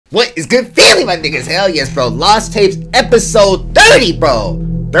What is good feeling, my niggas? Hell yes, bro. Lost Tapes episode 30,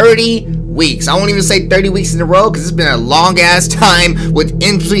 bro. 30 weeks. I won't even say 30 weeks in a row because it's been a long ass time with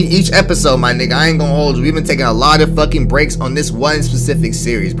in between each episode, my nigga. I ain't gonna hold you. We've been taking a lot of fucking breaks on this one specific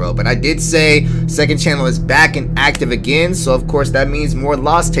series, bro. But I did say second channel is back and active again, so of course that means more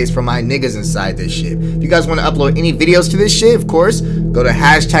Lost Tapes for my niggas inside this shit. If you guys want to upload any videos to this shit, of course, go to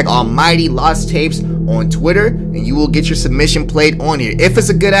hashtag almighty Lost Tapes on Twitter and you will get your submission played on here. If it's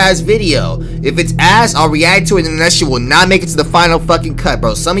a good ass video, if it's ass, I'll react to it and that shit will not make it to the final fucking cut,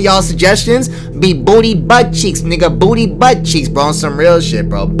 bro. Some of y'all suggestions be booty butt cheeks, nigga, booty butt cheeks, bro, on some real shit,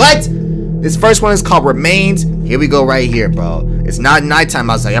 bro. But this first one is called Remains. Here we go right here, bro. It's not nighttime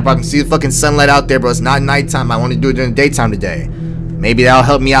outside. Y'all probably can see the fucking sunlight out there, bro. It's not nighttime. I want to do it during the daytime today. Maybe that'll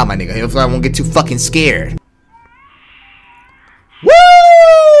help me out, my nigga. Hopefully I won't get too fucking scared.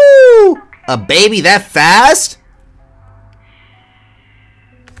 Woo! A baby that fast?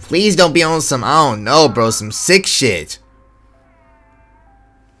 Please don't be on some, I don't know, bro, some sick shit.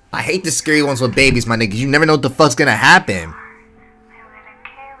 I hate the scary ones with babies, my niggas. You never know what the fuck's gonna happen.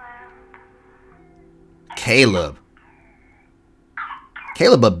 Caleb.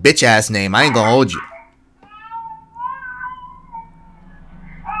 Caleb a bitch ass name. I ain't gonna hold you.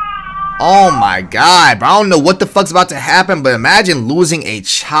 Oh my god, bro. I don't know what the fuck's about to happen, but imagine losing a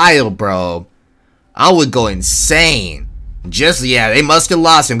child, bro. I would go insane. Just, yeah, they must have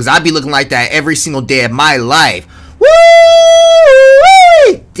lost him because I'd be looking like that every single day of my life. Woo!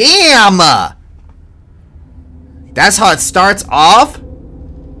 Damn! That's how it starts off?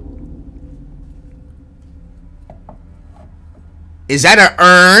 Is that an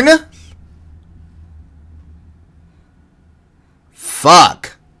urn?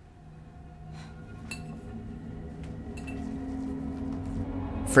 Fuck.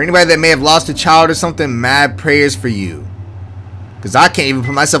 For anybody that may have lost a child or something, mad prayers for you. Because I can't even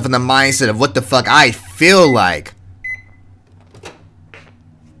put myself in the mindset of what the fuck I feel like.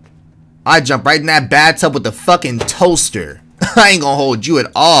 I jump right in that bathtub with the fucking toaster. I ain't gonna hold you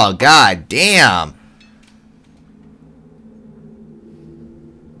at all. God damn.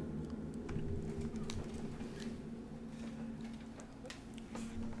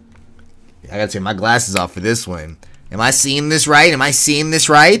 I gotta take my glasses off for this one. Am I seeing this right? Am I seeing this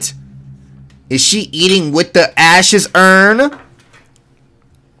right? Is she eating with the ashes urn?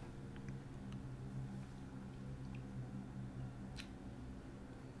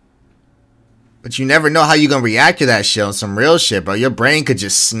 But you never know how you gonna react to that shit on some real shit, bro. Your brain could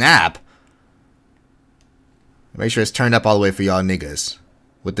just snap. Make sure it's turned up all the way for y'all niggas.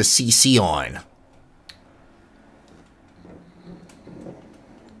 With the CC on.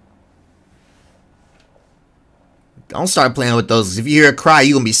 Don't start playing with those. If you hear a cry,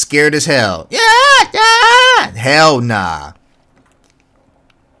 you gonna be scared as hell. Yeah, yeah. Hell nah.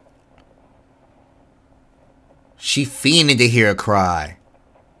 She fiending to hear a cry.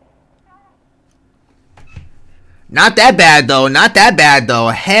 Not that bad though. Not that bad though.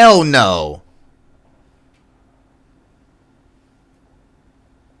 Hell no.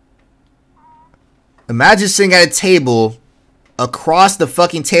 Imagine sitting at a table across the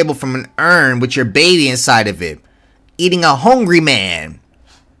fucking table from an urn with your baby inside of it. Eating a hungry man.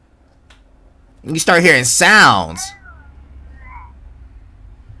 And you start hearing sounds.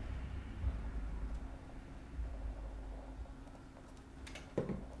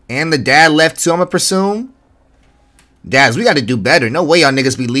 And the dad left too, I'ma presume. Dads, we gotta do better. No way y'all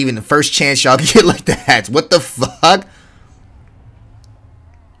niggas be leaving the first chance y'all get like that. What the fuck?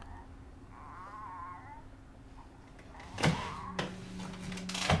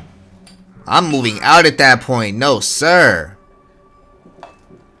 I'm moving out at that point. No, sir.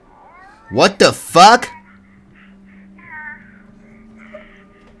 What the fuck?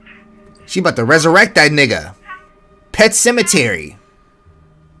 She about to resurrect that nigga. Pet Cemetery.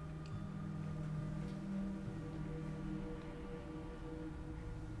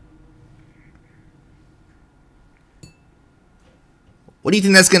 What do you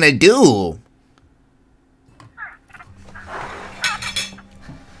think that's gonna do?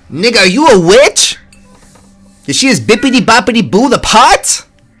 Nigga, are you a witch? Is she as bippity boppity boo the pot?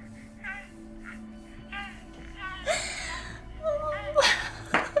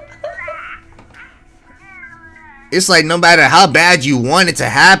 It's like no matter how bad you want it to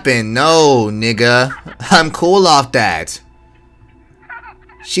happen, no, nigga. I'm cool off that.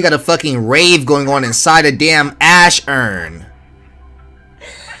 She got a fucking rave going on inside a damn ash urn.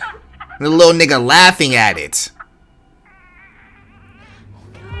 And the little nigga laughing at it.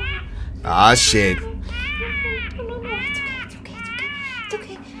 Aw, shit. No,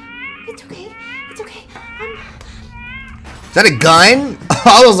 it's okay. Is that a gun?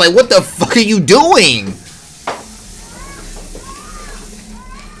 I was like, what the fuck are you doing?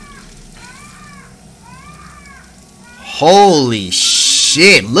 Holy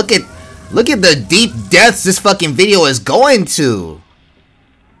shit. Look at the deep depths this fucking video is going to.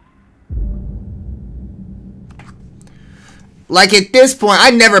 Like, at this point,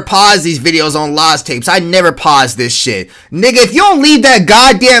 I never pause these videos on Lost Tapes. I never pause this shit. Nigga, if you don't leave that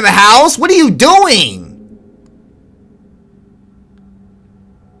goddamn house, what are you doing?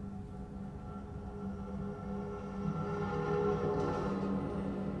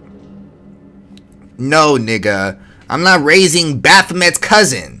 No, nigga. I'm not raising Baphomet's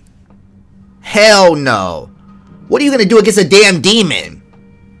cousin. Hell no. What are you gonna do against a damn demon?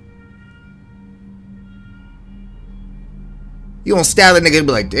 You gonna stab that nigga and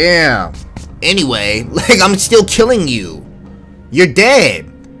be like, damn. Anyway, like, I'm still killing you. You're dead.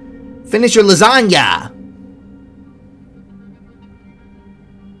 Finish your lasagna.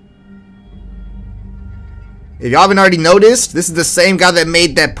 If y'all haven't already noticed, this is the same guy that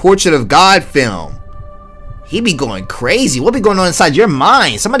made that Portrait of God film. He be going crazy. What be going on inside your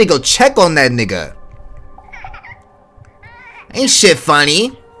mind? Somebody go check on that nigga. Ain't shit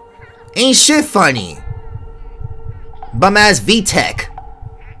funny. Ain't shit funny. Bum ass VTech.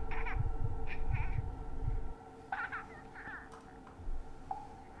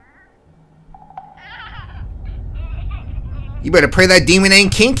 You better pray that demon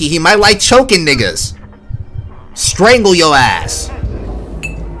ain't kinky. He might like choking niggas. Strangle your ass.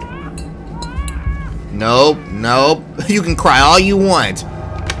 Nope, nope. You can cry all you want.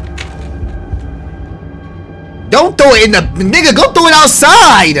 Don't throw it in the... Nigga, go throw it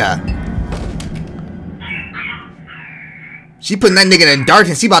outside! She putting that nigga in the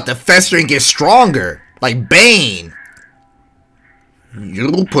darkness. He about to fester and get stronger. Like Bane.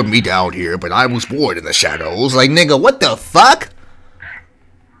 You put me down here, but I was born in the shadows. Like, nigga, what the fuck?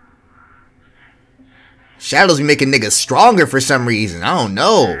 Shadows be making niggas stronger for some reason. I don't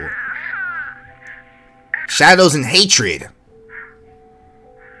know. Shadows and hatred.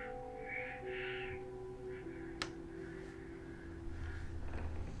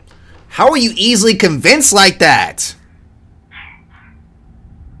 How are you easily convinced like that?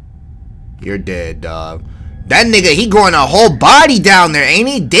 You're dead, dog. That nigga, he growing a whole body down there, ain't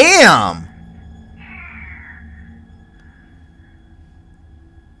he? Damn.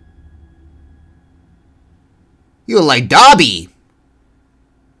 You look like Dobby.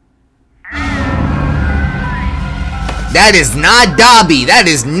 That is not Dobby. That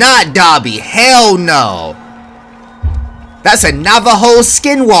is not Dobby. Hell no. That's a Navajo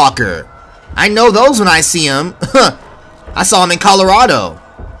skinwalker. I know those when I see them. I saw him in Colorado.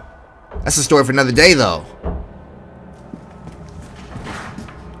 That's a story for another day, though.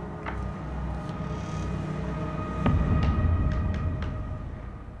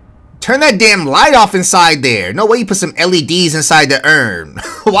 Turn that damn light off inside there. No way you put some LEDs inside the urn.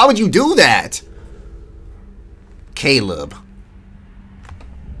 Why would you do that? Caleb.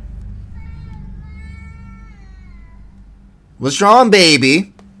 What's wrong,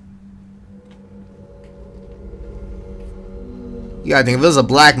 baby? You gotta think, if it was a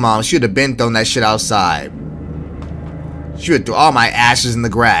black mom, she would have been throwing that shit outside. She would throw all my ashes in the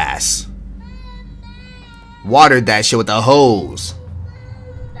grass. Watered that shit with a hose.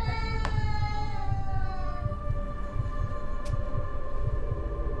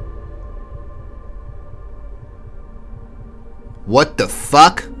 What the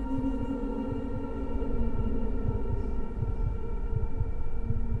fuck?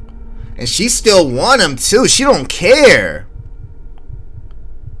 And she still want him too. She don't care.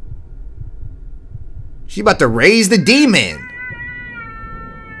 She about to raise the demon.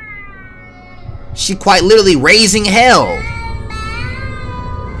 She quite literally raising hell.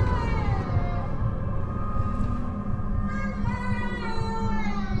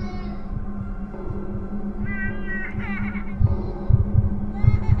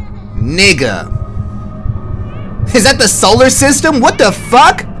 Nigga. Is that the solar system? What the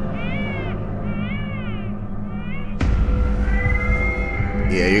fuck?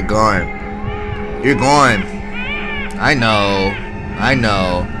 Yeah, you're gone. You're gone. I know. I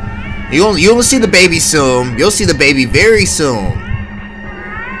know. You'll see the baby soon. You'll see the baby very soon.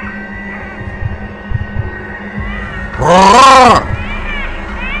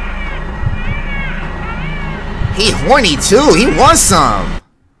 He horny too. He wants some.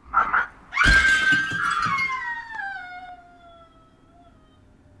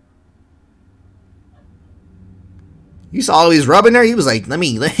 You saw all he's rubbing her? He was like, let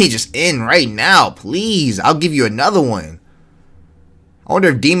me just end right now, please. I'll give you another one. I wonder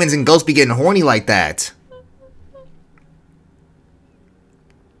if demons and ghosts be getting horny like that.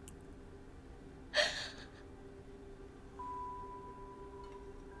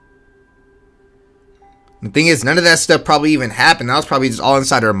 The thing is, none of that stuff probably even happened. That was probably just all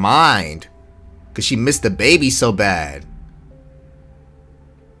inside her mind. Because she missed the baby so bad.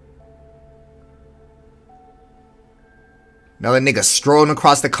 Now that nigga strolling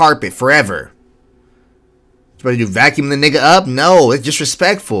across the carpet forever. You about to do vacuum the nigga up? No, it's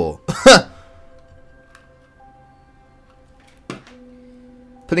disrespectful.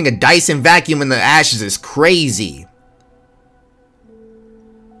 Putting a Dyson vacuum in the ashes is crazy.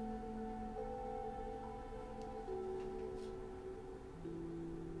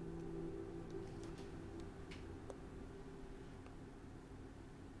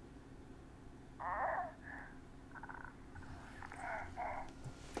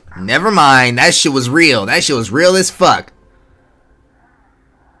 Never mind, that shit was real. That shit was real as fuck.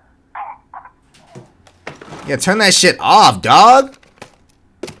 Yeah, turn that shit off, dog.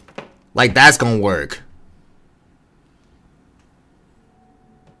 Like that's gonna work.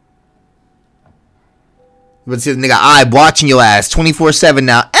 But see the nigga, I'm watching your ass 24/7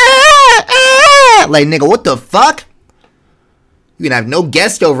 now. Like nigga, what the fuck? You can have no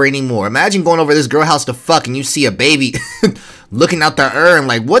guest over anymore. Imagine going over to this girl house to fuck and you see a baby looking out the urn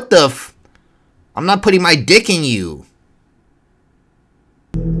like, what the f... I'm not putting my dick in you.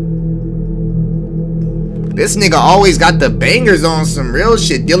 This nigga always got the bangers on some real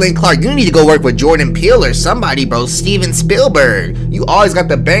shit. Dylan Clark, you need to go work with Jordan Peele or somebody, bro. Steven Spielberg. You always got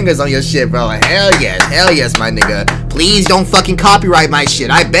the bangers on your shit, bro. Hell yes, my nigga. Please don't fucking copyright my shit.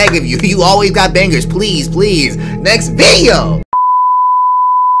 I beg of you. You always got bangers. Please, please. Next video.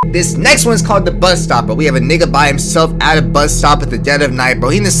 This next one's called The Bus Stop, but we have a nigga by himself at a bus stop at the dead of night, bro.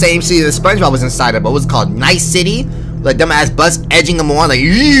 He in the same city that SpongeBob was inside of, but what's it called? Night City? Like dumbass bus edging him on, like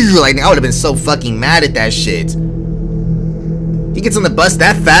I would have been so fucking mad at that shit. He gets on the bus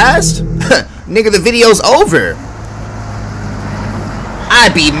that fast? Nigga, the video's over.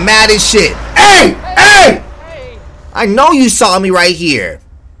 I'd be mad as shit. Hey! Hey! I know you saw me right here.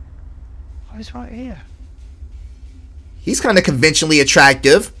 I was right here. He's kind of conventionally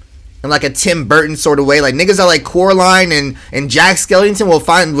attractive. In like a Tim Burton sort of way. Like niggas are like Coraline and Jack Skellington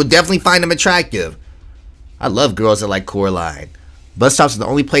will definitely find him attractive. I love girls that like Coraline. Bus stops are the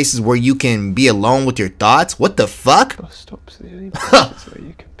only places where you can be alone with your thoughts. What the fuck? Bus stops are the only places where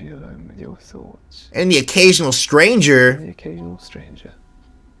you can be alone with your thoughts. And the occasional stranger. The occasional stranger.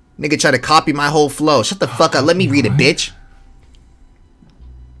 Nigga try to copy my whole flow. Shut the fuck up. Let me read it, bitch.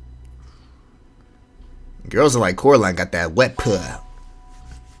 Girls are like Coraline got that wet puh.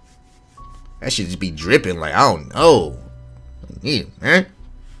 That should just be dripping like, I don't know. Man.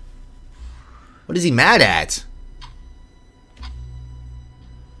 What is he mad at?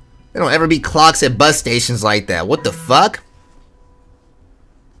 There don't ever be clocks at bus stations like that. What the fuck?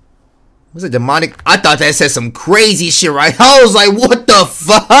 Was it demonic? I thought that said some crazy shit, right? I was like, what the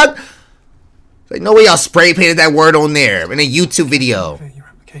fuck? Like, no way y'all spray painted that word on there in a YouTube video. Your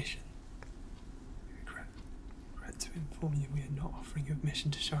application. Regret to inform you we are not offering you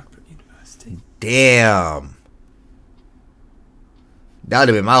admission to Sharpbrook University. Damn. That would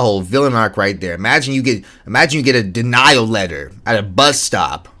have been my whole villain arc right there. Imagine you get a denial letter at a bus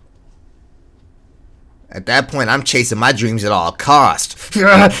stop. At that point, I'm chasing my dreams at all cost.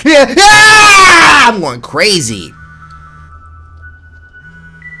 I'm going crazy.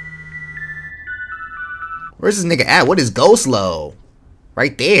 Where's this nigga at? What is Ghostlow?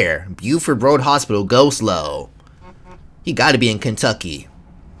 Right there. Buford Road Hospital, Ghostlow. He gotta be in Kentucky.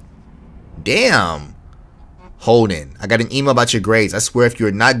 Damn. Holden, I got an email about your grades. I swear if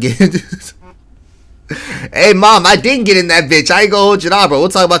you're not getting... Hey, Mom, I didn't get in that bitch. I ain't gonna hold you down, bro. We'll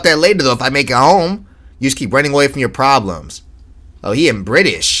talk about that later, though, if I make it home. You just keep running away from your problems. Oh, he in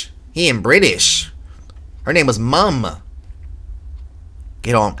British. He in British. Her name was Mum.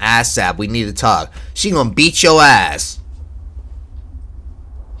 Get on ASAP. We need to talk. She gonna beat your ass.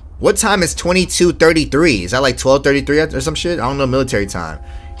 What time is 22:33? Is that like 12:33 or some shit? I don't know military time.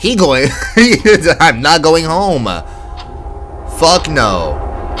 He going... I'm not going home. Fuck no.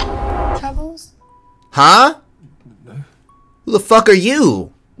 Travels? Huh? No. Who the fuck are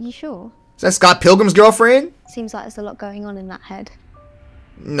you? You sure? Is that Scott Pilgrim's girlfriend? Seems like there's a lot going on in that head.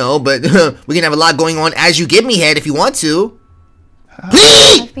 No, but we can have a lot going on as you give me head if you want to.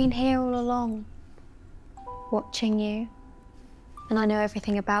 I've been here all along, watching you, and I know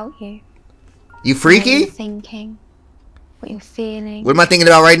everything about you. You What freaky? you're thinking, what you're feeling, What am I thinking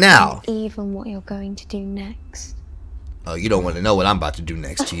about right now? and even what you're going to do next. Oh, you don't want to know what I'm about to do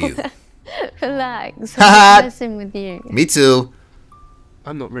next to you. Relax, I'm messing with you. Me too.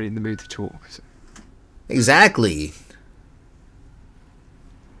 I'm not really in the mood to talk. So. Exactly.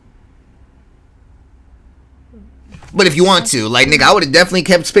 But if you want to, like, nigga, I would have definitely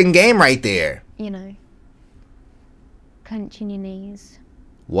kept spitting game right there. You know, clenching your knees,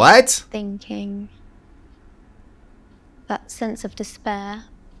 What? thinking. That sense of despair.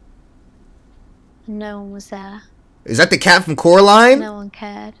 And no one was there. Is that the cat from Coraline? No one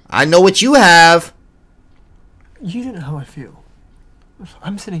cared. I know what you have. You don't know how I feel.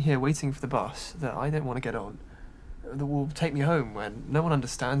 I'm sitting here waiting for the bus that I don't want to get on, that will take me home when no one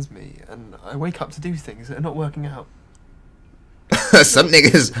understands me, and I wake up to do things that are not working out. some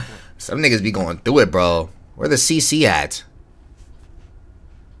niggas be going through it, bro. Where the CC at?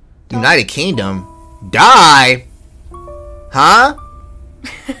 United Kingdom? Die? Huh?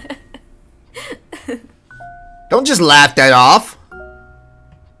 Don't just laugh that off.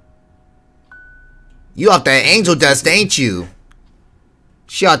 You off that angel dust, ain't you?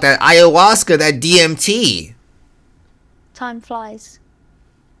 She off that ayahuasca, that DMT. Time flies.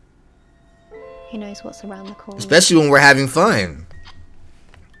 Who knows what's around the corner? Especially when we're having fun.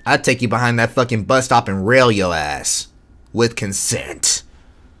 I'd take you behind that fucking bus stop and rail your ass. With consent.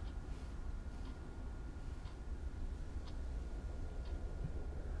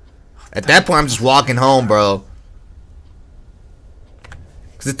 At that point, I'm just walking home, bro.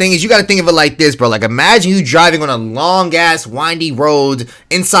 Because the thing is, you gotta think of it like this, bro. Like, imagine you driving on a long-ass, windy road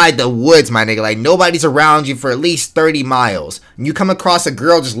inside the woods, my nigga. Like, nobody's around you for at least 30 miles. And you come across a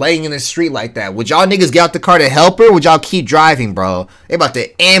girl just laying in the street like that. Would y'all niggas get out the car to help her? Or would y'all keep driving, bro? They about to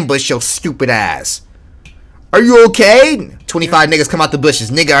ambush your stupid ass. Are you okay? 25 niggas come out the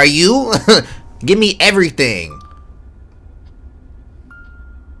bushes. Nigga, are you? Give me everything.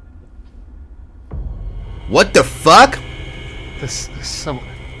 What the fuck? There's someone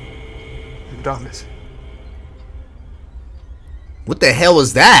in the darkness. What the hell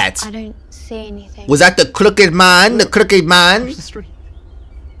was that? I don't see anything. Was that the crooked man? The crooked man? Across the street.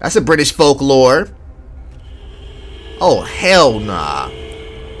 That's a British folklore. Oh, hell nah.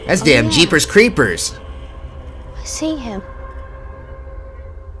 That's damn yeah. Jeepers Creepers. I see him.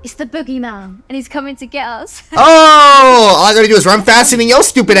 It's the boogeyman, and he's coming to get us. Oh, all I gotta do is run faster than your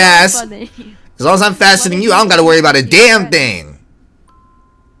stupid ass. Funny. As long as I'm faster than you, I don't gotta worry about a damn thing.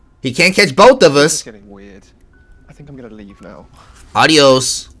 He can't catch both of It's us. getting weird. I think I'm gonna leave now.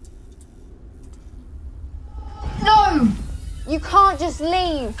 Adios. No! You can't just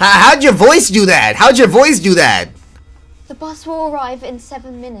leave. How'd your voice do that? How'd your voice do that? The bus will arrive in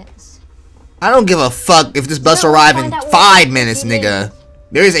 7 minutes. I don't give a fuck if this bus don't arrive in find out what 5 minutes, he nigga.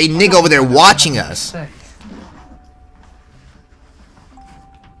 There is a nigga over there watching us. Say.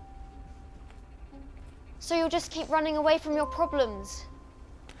 So you'll just keep running away from your problems.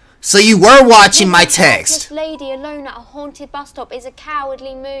 So you were watching my Leaving a text. helpless lady alone at a haunted bus stop is a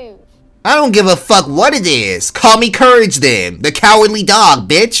cowardly move. I don't give a fuck what it is. Call me Courage then. The cowardly dog,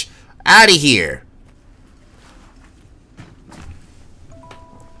 bitch. Outta here.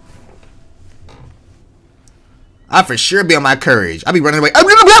 I for sure be on my courage. I'll be running away.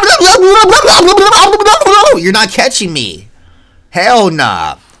 You're not catching me. Hell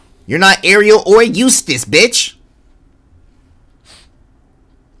nah. You're not Ariel or Eustace, bitch.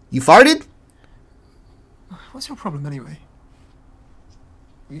 You farted? What's your problem anyway?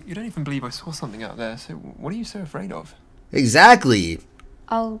 You don't even believe I saw something out there, so what are you so afraid of? Exactly.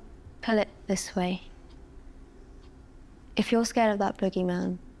 I'll pull it this way. If you're scared of that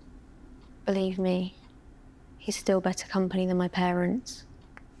boogeyman, believe me, he's still better company than my parents.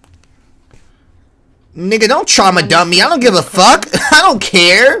 Nigga, don't trauma dump me. I don't give a fuck. I don't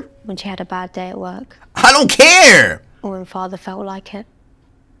care. When she had a bad day at work, I don't care. or when father felt like it.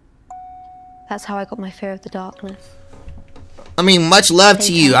 That's how I got my fear of the darkness. I mean, much love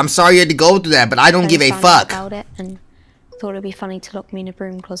to you. I'm sorry you had to go through that, but I don't give a Found out fuck. about it and thought it'd be funny to lock me in a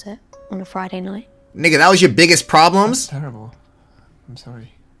broom closet on a Friday night. Nigga, that was your biggest problems? That's terrible. I'm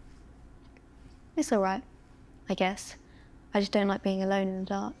sorry. It's alright, I guess. I just don't like being alone in the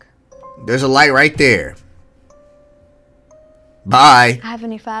dark. There's a light right there. Bye. I have a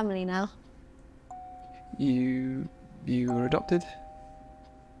new family now. You were adopted?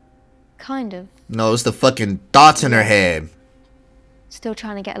 Kind of. No, it's the fucking thoughts in her head. Still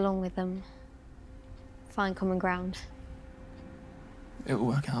trying to get along with them. Find common ground. It will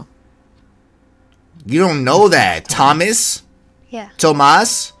work out. You don't know that, Thomas? Yeah,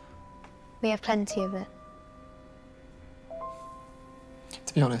 Tomas? we have plenty of it.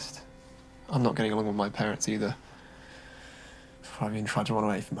 To be honest, I'm not getting along with my parents either. I've even tried to run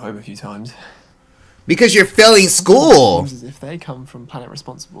away from home a few times. Because you're failing school. Seems as if they come from Planet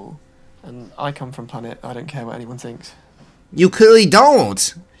Responsible, and I come from Planet I don't care what anyone thinks. You clearly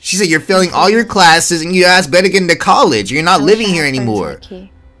don't. She said you're failing all your classes and you ass better get into college. You're not I wish living I here had friends anymore. like you,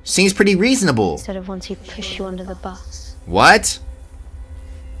 Seems pretty reasonable. instead of ones who push you under the bus. What?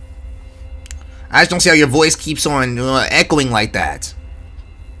 I just don't see how your voice keeps on echoing like that.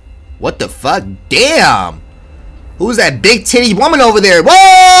 What the fuck? Damn! Who's that big titty woman over there?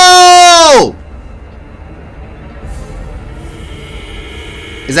 Whoa!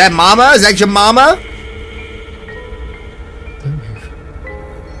 Is that mama? Is that your mama? Don't move.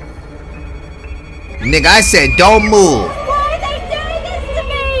 Nigga, I said don't move. Why are they doing this to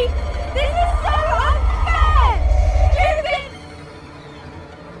me? This is so unfair! Stupid!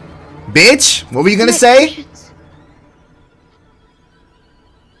 Bitch, what were you gonna My say? patience.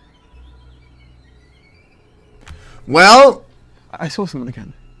 Well, I saw someone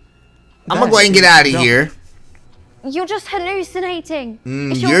again. I'm gonna go ahead and get out of here. You're just hallucinating.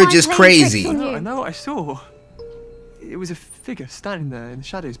 Mm, It's your you're mind just playing tricks crazy. on No, you. I know what I saw. It was a figure standing there in the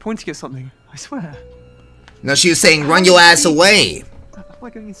shadows, pointing at something. I swear. No, she was saying run your ass away. Am I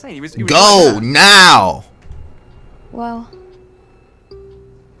going insane? He was right Go there. now. Well,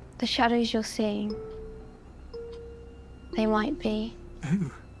 the shadows you're seeing, they might be.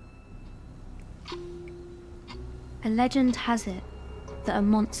 Ooh. A legend has it that a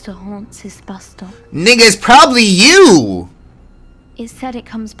monster haunts his bus stop. Nigga, it's probably you. It's said it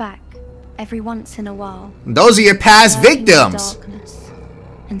comes back every once in a while, Those are your past lurking in the victims. darkness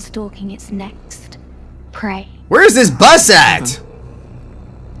and stalking its next prey. Where's this bus at?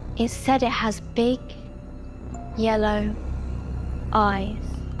 It's said it has big, yellow eyes.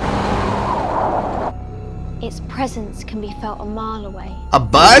 Its presence can be felt a mile away. A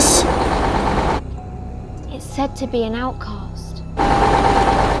bus? It's said to be an outcast.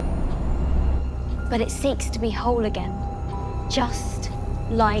 But it seeks to be whole again. Just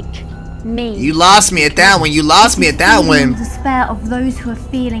like me. You lost me at that one. You lost me at that Feeling one. the despair of those who are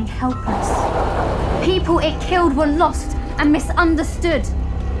feeling helpless. People it killed were lost and misunderstood.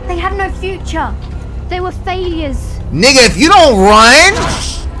 They had no future. They were failures. Nigga, if you don't run.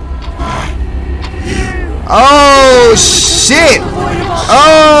 Oh shit.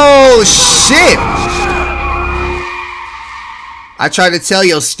 Oh shit. I tried to tell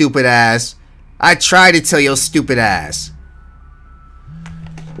your stupid ass. I tried to tell your stupid ass.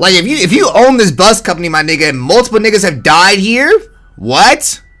 Like if you own this bus company, my nigga, and multiple niggas have died here,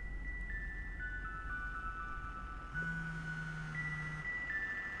 what?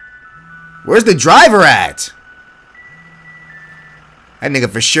 Where's the driver at? That nigga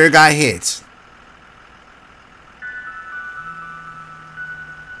for sure got hit.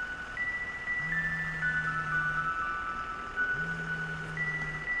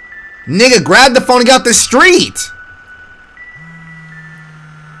 Nigga, grab the phone and get out the street.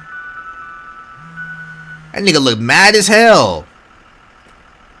 That nigga look mad as hell.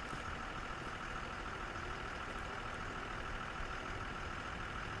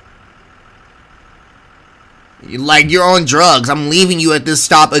 Like you're on drugs. I'm leaving you at this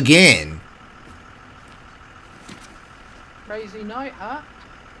stop again. Crazy night, huh?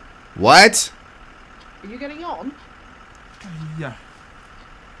 What? Are you getting on? Yeah.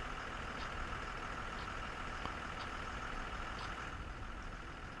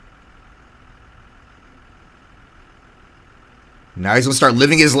 Now he's gonna start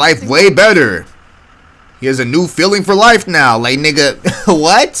living his life way better. He has a new feeling for life now. Like, nigga,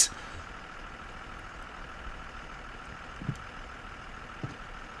 what?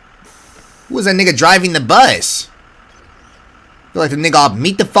 Who was that nigga driving the bus? I feel like the nigga off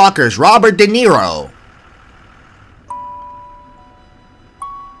Meet the Fockers, Robert De Niro.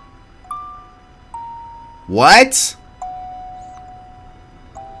 What?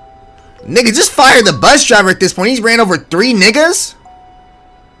 Nigga, just fire the bus driver at this point. He's ran over 3 niggas?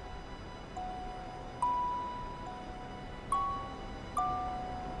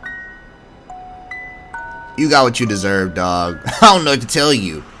 You got what you deserve, dog. I don't know what to tell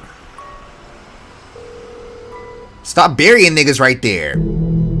you. Stop burying niggas right there.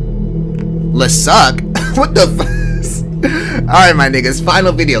 Let's suck. What the fuck? Alright, my niggas.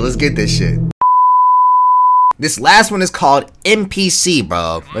 Final video. Let's get this shit. This last one is called NPC,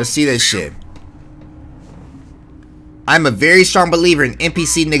 bro. Let's see this shit. I'm a very strong believer in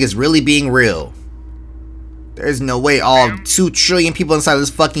NPC niggas really being real. There's no way all 2 trillion people inside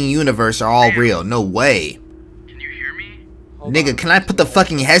this fucking universe are all real. No way. Can you hear me? Nigga, can I put the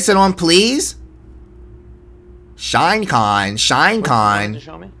fucking headset on, please? ShineCon, ShineCon.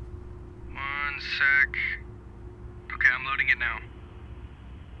 One sec. Okay, I'm loading it now.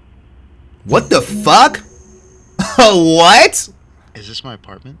 What the fuck? What? Is this my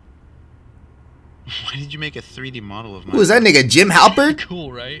apartment? Why did you make a 3D model of my... Who is that nigga, Jim Halpert?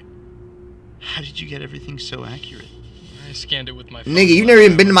 Cool, right? How did you get everything so accurate? I scanned it with my phone. Nigga, you've never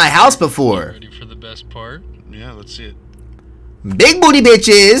even been to my house before. Ready for the best part? Yeah, let's see it. Big booty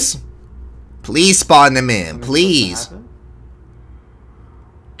bitches. Please spawn them in, please.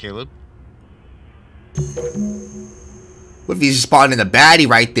 Caleb? What if you just spawned in a baddie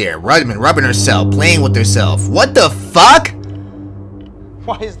right there, rubbing herself, playing with herself? What the fuck?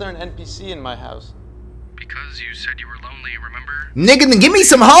 Why is there an NPC in my house? Because you said you were lonely, remember? Nigga, then give me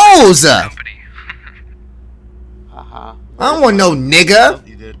some hoes! Company. Haha. I don't want no nigga.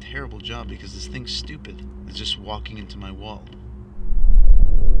 You did a terrible job because this thing's stupid. It's just walking into my wall.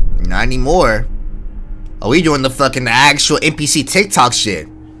 Not anymore. Oh, we doing the fucking actual NPC TikTok shit.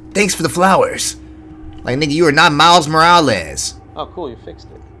 Thanks for the flowers. Like, nigga, you are not Miles Morales. Oh, cool, you fixed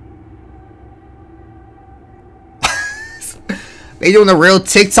it. They doing the real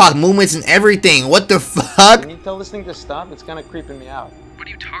TikTok movements and everything. What the fuck? Can you tell this thing to stop? It's kind of creeping me out. What are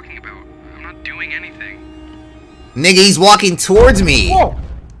you talking about? I'm not doing anything. Nigga, he's walking towards me. Whoa!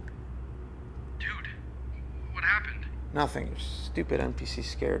 Dude, what happened? Nothing. Your stupid NPC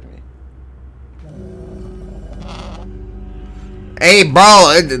scared me. Hey, bro.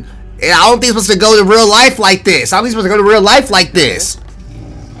 I don't think it's supposed to go to real life like this. I don't think it's supposed to go to real life like this.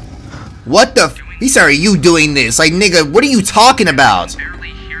 What the? He said, are you doing this? Like, nigga, what are you talking about? I barely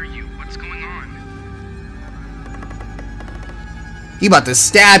hear you. What's going on? He about to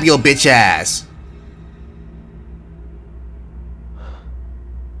stab your bitch ass.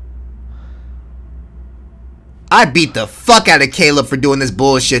 I beat the fuck out of Caleb for doing this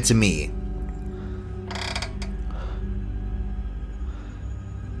bullshit to me.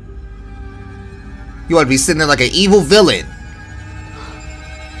 You ought to be sitting there like an evil villain.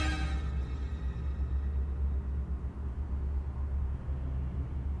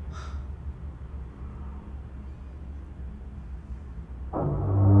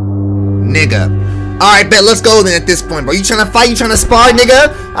 Nigga. Alright, bet, let's go then at this point, bro. You trying to fight? You trying to spar,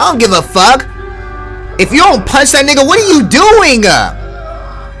 nigga? I don't give a fuck. If you don't punch that nigga, what are you doing?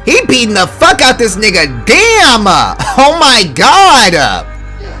 He beating the fuck out this nigga. Damn. Oh my god.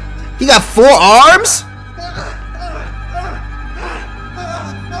 He got 4 arms?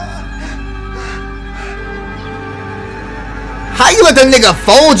 How you let that nigga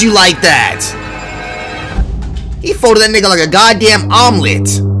fold you like that? He folded that nigga like a goddamn omelet.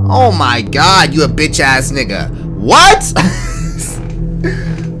 Oh my god, you a bitch ass nigga. What?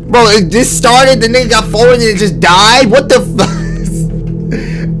 Bro, it just started, the nigga got folded and it just died? What the fuck?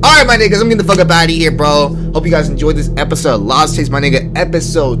 Alright, my niggas, I'm getting the fuck up out of here, bro. Hope you guys enjoyed this episode of Lost Tapes, my nigga,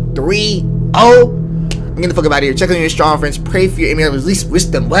 episode 3-0. I'm getting the fuck up out of here. Check on your strong friends. Pray for your enemies. At least wish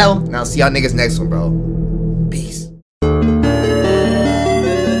them well. And I'll see y'all niggas next one, bro.